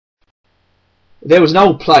There was an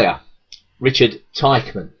old player, Richard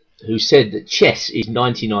Teichmann, who said that chess is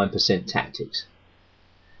 99% tactics.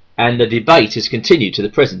 And the debate has continued to the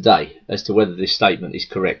present day as to whether this statement is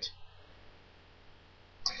correct.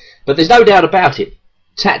 But there's no doubt about it.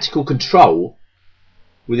 Tactical control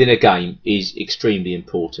within a game is extremely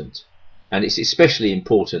important. And it's especially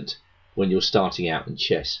important when you're starting out in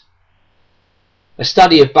chess. A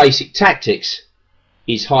study of basic tactics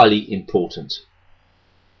is highly important.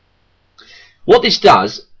 What this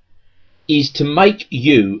does is to make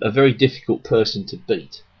you a very difficult person to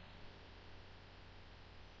beat.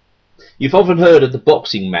 You've often heard of the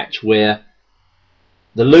boxing match where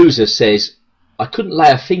the loser says, "I couldn't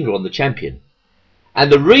lay a finger on the champion."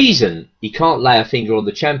 And the reason he can't lay a finger on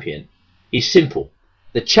the champion is simple.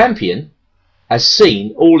 The champion has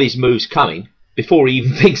seen all his moves coming before he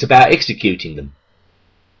even thinks about executing them.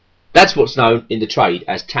 That's what's known in the trade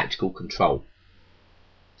as tactical control.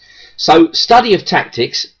 So study of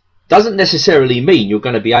tactics doesn't necessarily mean you're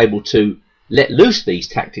going to be able to let loose these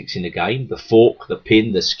tactics in a game: the fork, the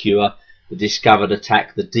pin, the skewer, the discovered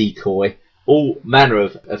attack, the decoy, all manner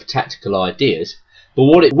of tactical ideas. But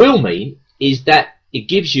what it will mean is that it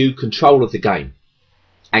gives you control of the game.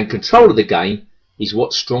 And control of the game is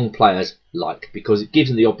what strong players like, because it gives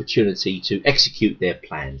them the opportunity to execute their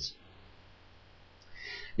plans.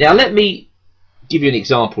 Now let me give you an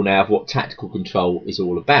example now of what tactical control is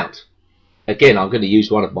all about. Again, I'm going to use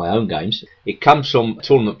one of my own games. It comes from a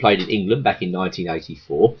tournament played in England back in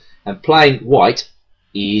 1984, and playing white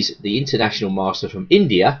is the international master from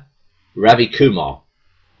India, Ravi Kumar.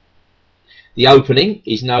 The opening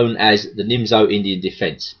is known as the Nimzo Indian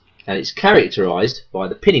defence, and it's characterised by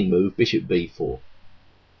the pinning move Bishop b4.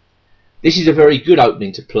 This is a very good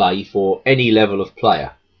opening to play for any level of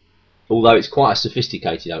player, although it's quite a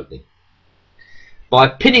sophisticated opening. By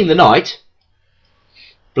pinning the knight,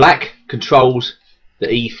 black controls the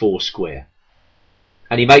e4 square,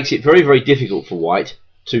 and he makes it very, very difficult for white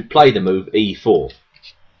to play the move e4.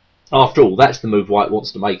 After all, that's the move white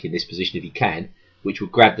wants to make in this position if he can, which will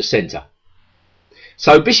grab the centre.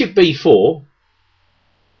 So bishop b4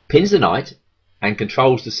 pins the knight and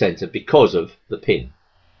controls the centre because of the pin.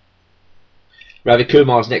 Ravi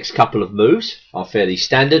Kumar's next couple of moves are fairly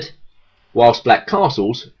standard. Whilst black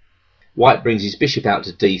castles, white brings his bishop out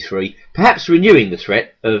to d3, perhaps renewing the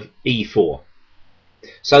threat of e4.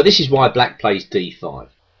 So this is why black plays d5.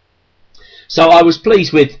 So I was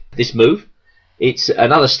pleased with this move. It's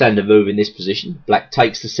another standard move in this position. Black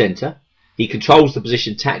takes the centre. He controls the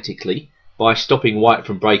position tactically by stopping white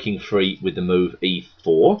from breaking free with the move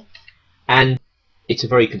e4, and it's a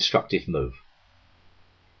very constructive move.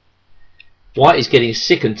 White is getting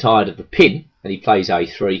sick and tired of the pin, and he plays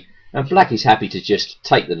a3, and black is happy to just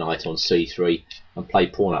take the knight on c3 and play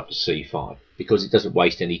pawn up to c5 because it doesn't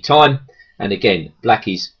waste any time. And again, black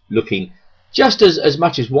is looking just as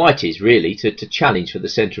much as white is really to challenge for the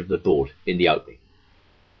centre of the board in the opening.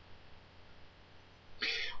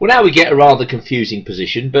 Well, now we get a rather confusing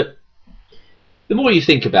position, but the more you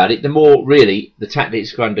think about it, the more really the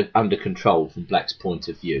tactics are under control from black's point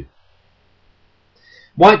of view.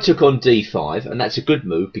 White took on d5, and that's a good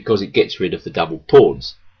move because it gets rid of the double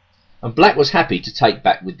pawns. And black was happy to take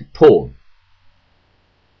back with the pawn.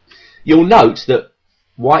 You'll note that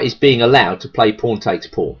white is being allowed to play pawn takes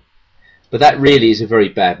pawn, but that really is a very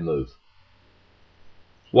bad move.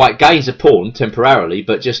 White gains a pawn temporarily,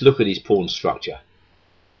 but just look at his pawn structure.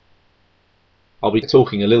 I'll be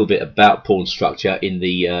talking a little bit about pawn structure in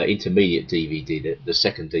the intermediate DVD, the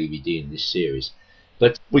second DVD in this series.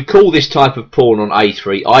 But we call this type of pawn on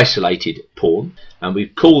a3 isolated pawn, and we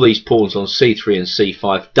call these pawns on c3 and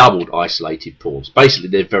c5 doubled isolated pawns. Basically,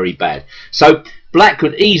 they're very bad. So black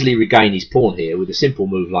could easily regain his pawn here with a simple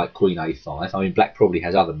move like queen a5. I mean, black probably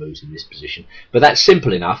has other moves in this position, but that's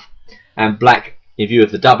simple enough. And black, in view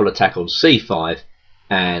of the double attack on c5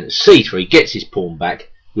 and c3, gets his pawn back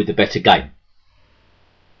with the better game.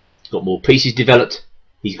 He's got more pieces developed.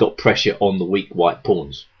 He's got pressure on the weak white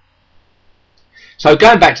pawns. So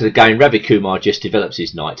going back to the game, Ravi Kumar just develops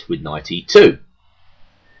his knight with knight e2.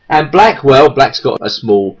 And black, well, black's got a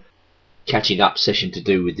small catching up session to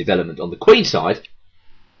do with development on the queen side.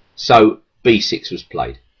 So b6 was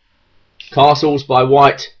played. Castles by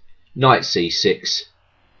white, knight c6,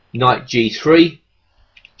 knight g3,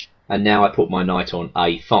 and now I put my knight on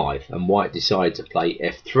a5, and white decided to play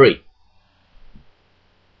f3.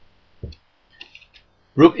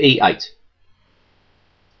 Rook e8.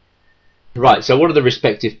 Right, so what are the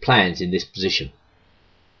respective plans in this position?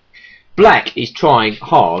 Black is trying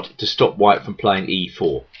hard to stop white from playing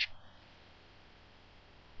e4.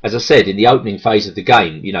 As I said in the opening phase of the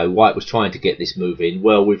game, you know, white was trying to get this move in.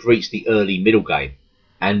 Well, we've reached the early middle game,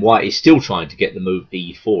 and white is still trying to get the move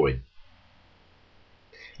e4 in.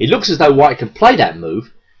 It looks as though white can play that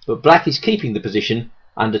move, but black is keeping the position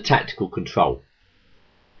under tactical control.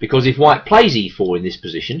 Because if white plays e4 in this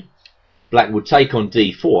position, black would take on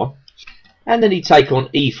d4, and then he'd take on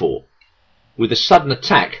e4, with a sudden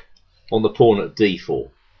attack on the pawn at d4.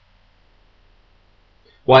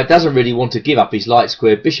 White doesn't really want to give up his light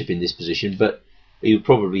square bishop in this position, but he would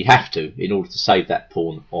probably have to in order to save that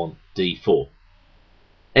pawn on d4.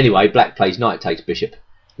 Anyway, black plays knight takes bishop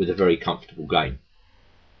with a very comfortable game.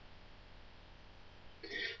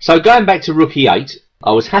 So going back to rook e8,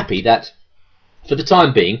 I was happy that for the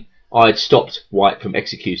time being I had stopped white from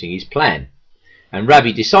executing his plan, and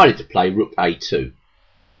Ravi decided to play rook a2.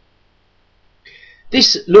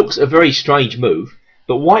 This looks a very strange move,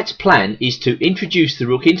 but white's plan is to introduce the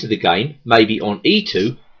rook into the game, maybe on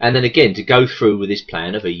e2, and then again to go through with his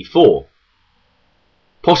plan of e4.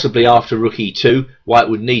 Possibly after rook e2, white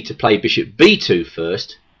would need to play bishop b2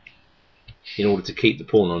 first in order to keep the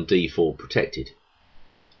pawn on d4 protected.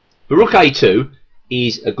 But rook a2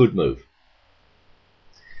 is a good move.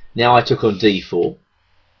 Now I took on d4.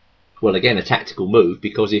 Well, again, a tactical move,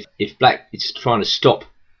 because if black is trying to stop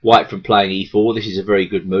white from playing e4, this is a very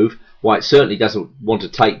good move. White certainly doesn't want to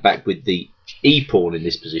take back with the e pawn in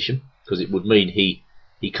this position, because it would mean he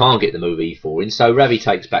can't get the move e4 in. So Ravi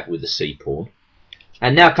takes back with the c pawn.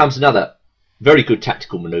 And now comes another very good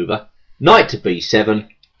tactical manoeuvre. Knight to b7,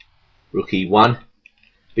 rook e1,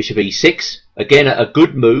 bishop e6. Again, a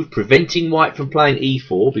good move, preventing white from playing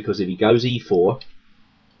e4, because if he goes e4,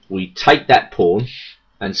 we take that pawn,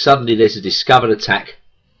 and suddenly there's a discovered attack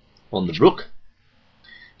on the rook.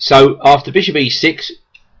 So after bishop e6,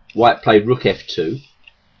 white played rook f2.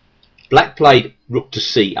 Black played rook to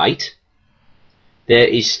c8. There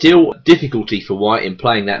is still difficulty for white in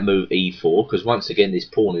playing that move e4, because once again this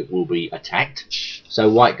pawn will be attacked. So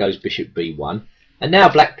white goes bishop b1, and now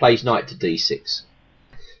black plays knight to d6.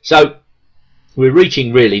 So we're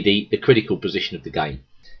reaching really the critical position of the game.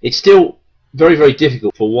 It's still very, very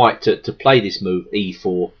difficult for white to play this move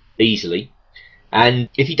e4 easily, and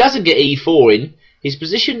if he doesn't get e4 in, his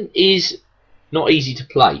position is not easy to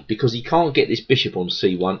play, because he can't get this bishop on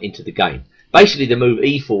c1 into the game. Basically the move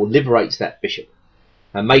e4 liberates that bishop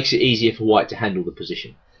and makes it easier for white to handle the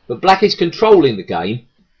position. But black is controlling the game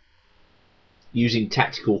using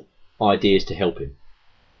tactical ideas to help him.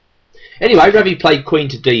 Anyway, Ravi played queen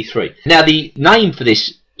to d3. Now the name for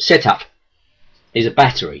this setup is a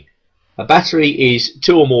battery. A battery is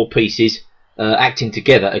two or more pieces acting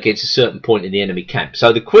together against a certain point in the enemy camp.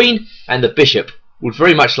 So the queen and the bishop would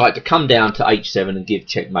very much like to come down to h7 and give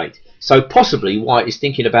checkmate. So possibly white is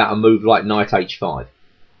thinking about a move like knight h5.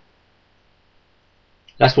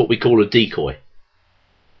 That's what we call a decoy.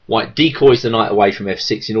 White decoys the knight away from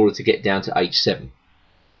f6 in order to get down to h7.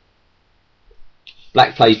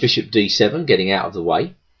 Black plays bishop d7, getting out of the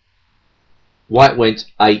way. White went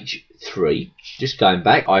h3. Just going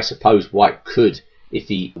back, I suppose white could, if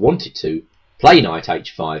he wanted to, play knight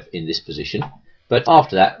h5 in this position. But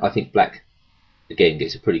after that, I think black again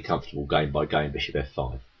gets a pretty comfortable game by going bishop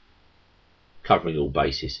f5, covering all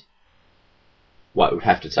bases. White would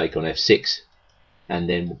have to take on f6, and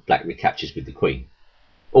then black recaptures with the queen.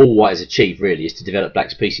 All white has achieved really is to develop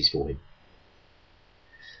black's pieces for him.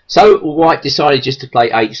 So white decided just to play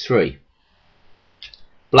h3.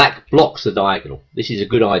 Black blocks the diagonal. This is a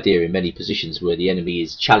good idea in many positions where the enemy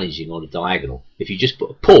is challenging on a diagonal. If you just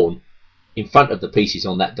put a pawn in front of the pieces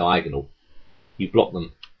on that diagonal, you block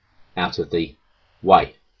them out of the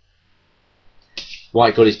way.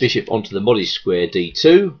 White got his bishop onto the modest square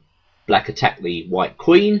d2. Black attacked the white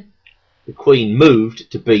queen. The queen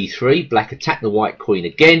moved to b3. Black attacked the white queen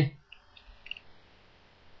again,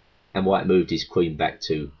 and white moved his queen back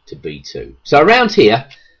to b2. So around here,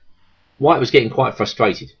 white was getting quite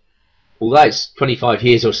frustrated. Although it's 25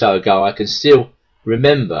 years or so ago, I can still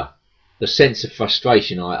remember the sense of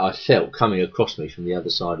frustration I felt coming across me from the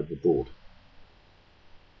other side of the board.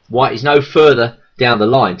 White is no further down the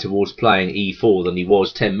line towards playing e4 than he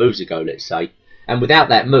was 10 moves ago, let's say, and without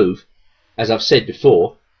that move, as I've said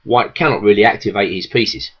before, white cannot really activate his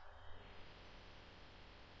pieces.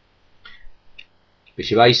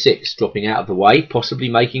 Bishop a6 dropping out of the way, possibly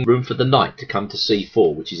making room for the knight to come to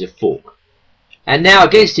c4, which is a fork. And now,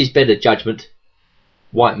 against his better judgment,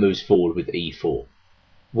 white moves forward with e4.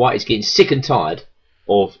 White is getting sick and tired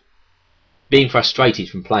of being frustrated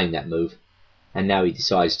from playing that move, and now he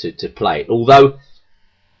decides to play it, although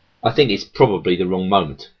I think it's probably the wrong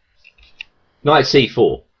moment. Knight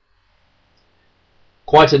c4.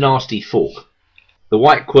 Quite a nasty fork. The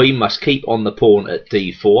white queen must keep on the pawn at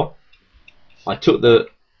d4. I took the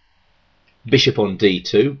bishop on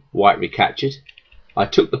d2, white recaptured. I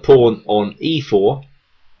took the pawn on e4,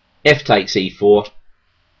 f takes e4,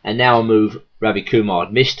 and now a move Ravi Kumar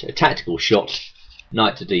had missed, a tactical shot,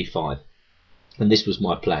 knight to d5. And this was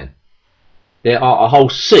my plan. There are a whole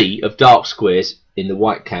sea of dark squares in the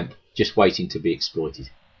white camp just waiting to be exploited.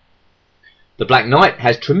 The black knight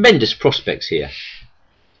has tremendous prospects here.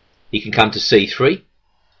 He can come to c3,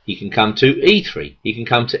 he can come to e3, he can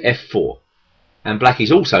come to f4. And black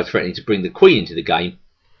is also threatening to bring the queen into the game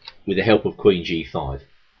with the help of queen g5.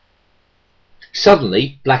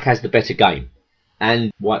 Suddenly, black has the better game,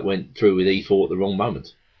 and white went through with e4 at the wrong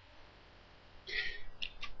moment.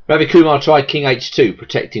 Ravi Kumar tried king h2,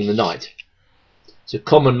 protecting the knight. It's a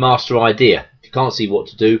common master idea. If you can't see what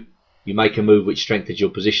to do, you make a move which strengthens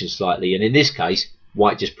your position slightly, and in this case,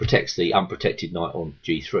 white just protects the unprotected knight on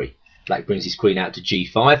g3. Black brings his queen out to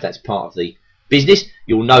g5, that's part of the business.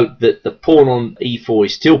 You'll note that the pawn on e4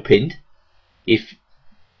 is still pinned. If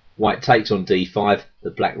white takes on d5, the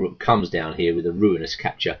black rook comes down here with a ruinous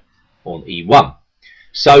capture on e1.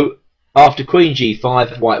 So after queen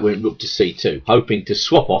g5, white went rook to c2, hoping to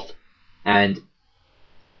swap off and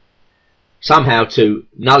somehow to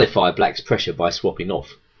nullify black's pressure by swapping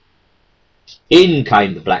off. In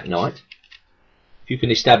came the black knight. If you can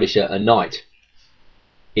establish a knight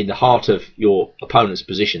in the heart of your opponent's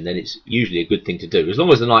position, then it's usually a good thing to do. As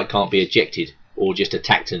long as the knight can't be ejected or just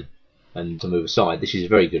attacked and to move aside, this is a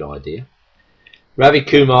very good idea. Ravi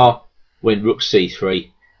Kumar went rook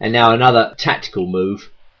c3, and now another tactical move,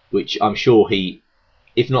 which I'm sure he,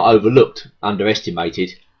 if not overlooked,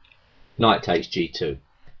 underestimated. Knight takes g2.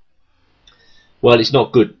 Well, it's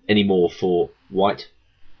not good anymore for white.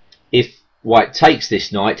 If white takes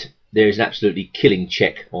this knight, there is an absolutely killing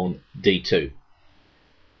check on d2.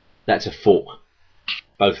 That's a fork.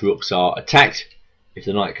 Both rooks are attacked. If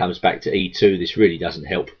the knight comes back to e2, this really doesn't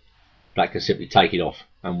help. Black can simply take it off,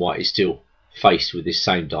 and white is still faced with this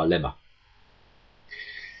same dilemma.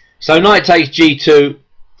 So knight takes g2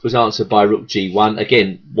 was answered by rook g1.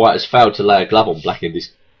 Again, white has failed to lay a glove on black in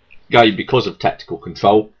this game because of tactical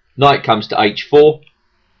control. Knight comes to h4.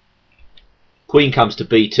 Queen comes to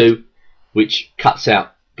b2, which cuts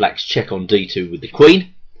out black's check on d2 with the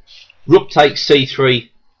queen. Rook takes c3.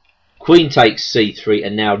 Queen takes c3,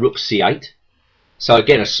 and now rook c8. So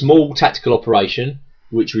again, a small tactical operation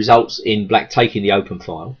which results in black taking the open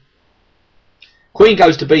file. Queen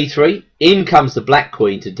goes to b3. In comes the black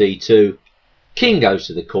queen to d2. King goes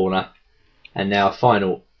to the corner, and now a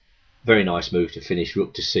final very nice move to finish,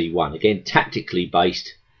 rook to c1. Again, tactically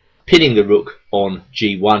based, pinning the rook on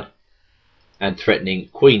g1 and threatening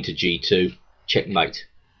queen to g2, checkmate,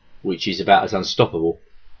 which is about as unstoppable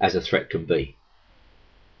as a threat can be.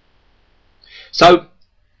 So,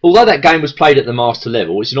 although that game was played at the master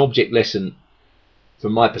level, it's an object lesson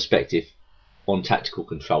from my perspective on tactical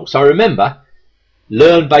control. So remember,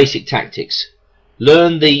 learn basic tactics.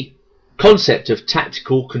 Learn the concept of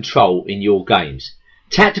tactical control in your games.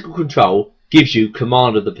 Tactical control gives you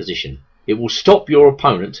command of the position. It will stop your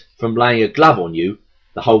opponent from laying a glove on you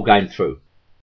the whole game through.